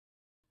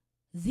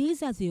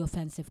These are the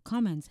offensive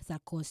comments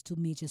that caused two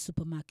major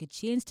supermarket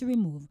chains to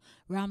remove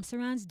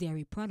Ramsaran's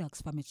dairy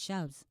products from its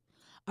shelves.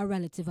 A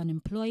relative and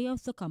employee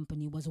of the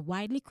company was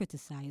widely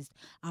criticized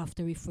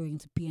after referring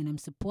to P&M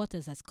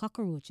supporters as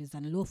cockroaches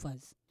and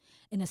loafers.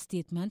 In a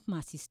statement,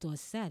 Massey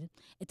Stores said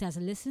it has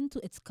listened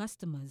to its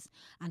customers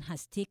and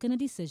has taken a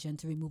decision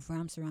to remove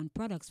Ramsaran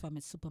products from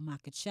its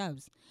supermarket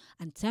shelves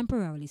and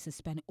temporarily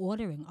suspend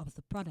ordering of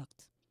the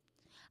product.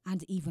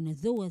 And even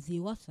though the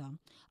author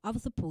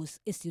of the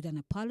post issued an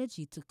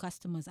apology to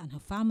customers and her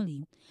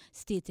family,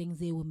 stating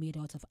they were made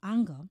out of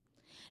anger,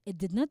 it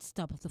did not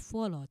stop the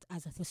fallout,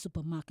 as the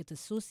Supermarket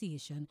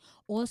Association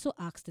also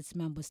asked its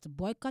members to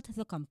boycott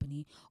the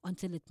company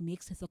until it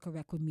makes the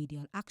correct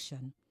remedial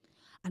action.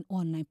 An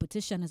online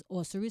petition has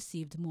also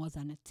received more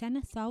than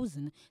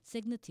 10,000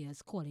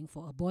 signatures calling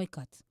for a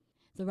boycott.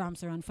 The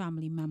Ramsaran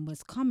family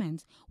members'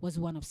 comment was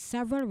one of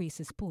several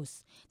racist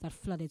posts that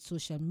flooded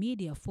social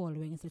media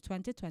following the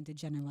 2020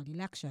 general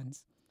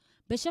elections.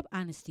 Bishop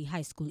Anstey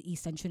High School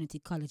East and Trinity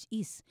College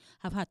East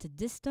have had to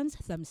distance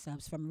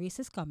themselves from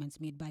racist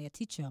comments made by a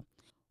teacher,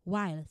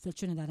 while the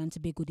Trinidad and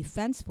Tobago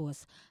Defense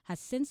Force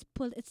has since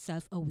pulled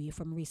itself away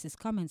from racist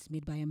comments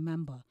made by a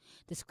member,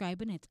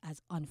 describing it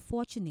as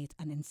unfortunate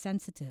and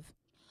insensitive.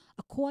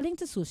 According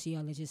to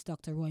sociologist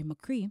Dr. Roy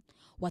McCree,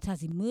 what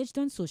has emerged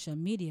on social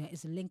media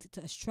is linked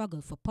to a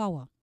struggle for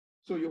power.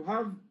 So you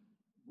have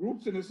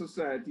groups in a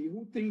society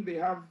who think they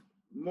have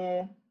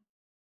more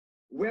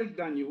wealth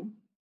than you,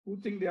 who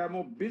think they have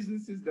more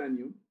businesses than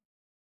you,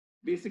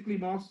 basically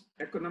more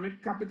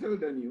economic capital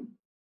than you,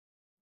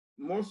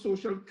 more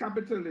social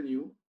capital than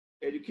you,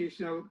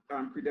 educational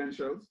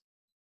credentials,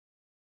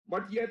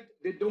 but yet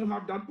they don't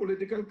have that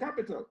political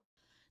capital.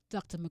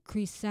 Dr.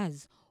 McCree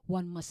says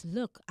one must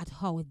look at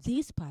how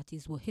these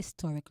parties were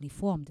historically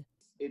formed.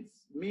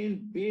 Its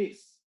main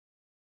base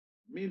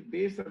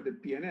of the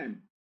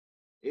P&M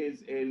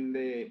is in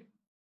the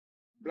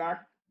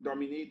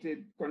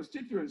Black-dominated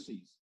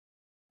constituencies.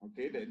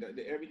 Okay,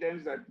 the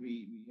evidence that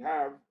we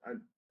have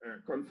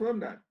confirm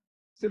that.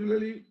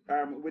 Similarly,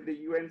 with the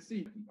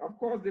UNC, of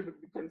course, they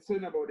would be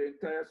concerned about the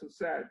entire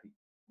society,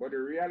 but the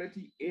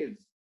reality is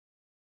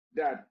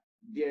that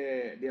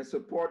their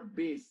support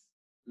base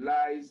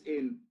lies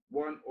in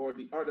one or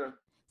the other.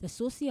 The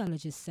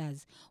sociologist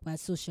says while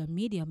social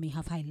media may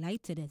have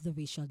highlighted the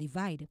racial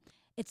divide,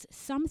 it's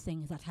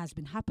something that has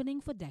been happening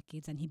for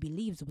decades and he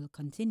believes will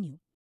continue.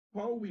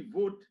 How we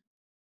vote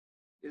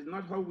is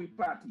not how we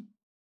party.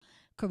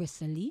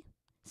 Carissa Lee,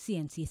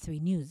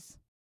 CNC3 News.